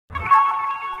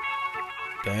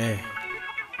Damn.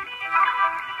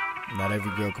 Not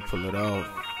every girl can pull it off,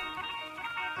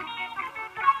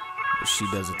 but she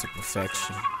does it to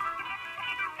perfection.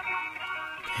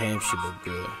 Damn, she look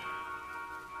good.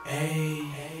 Hey,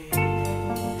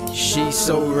 she's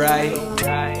so right.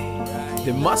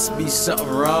 There must be something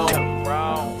wrong,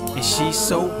 and she's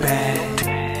so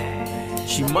bad.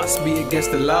 She must be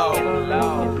against the law.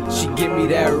 She give me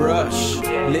that rush,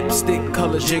 lipstick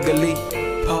color jiggly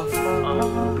puff.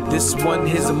 This one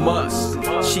here's a must.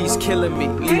 She's killing me,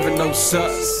 leaving no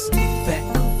sus.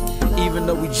 Even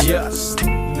though we just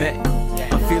met,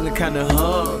 I'm feeling kinda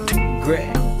hungry.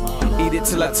 Eat it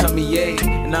till I tummy ache,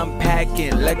 and I'm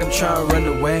packing like I'm trying to run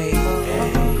away.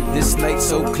 This night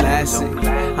so classic,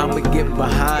 I'ma get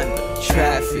behind the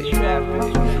traffic.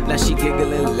 Now she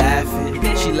giggling, laughing.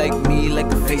 She like me like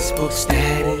a Facebook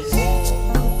status.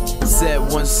 Said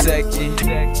 1 second,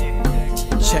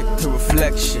 check the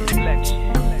reflection.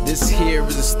 This here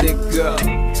is a sticker,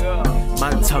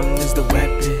 my tongue is the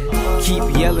weapon.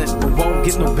 Keep yelling but won't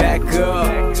get no back up,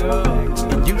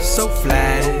 and you so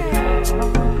flattered.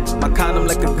 My condom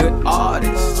like a good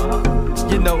artist,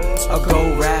 you know, a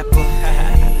gold rapper.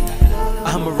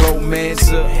 I'm a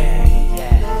romancer,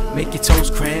 make your toes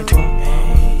cramp up.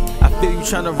 I feel you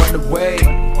tryna run away,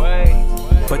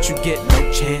 but you get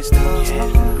no chance to.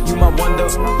 You my Wonder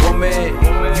Woman,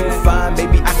 you fine,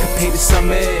 baby, I can pay the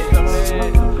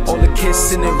summit. All the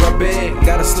kissing and rubbing,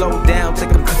 gotta slow down,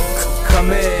 think I'm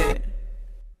coming.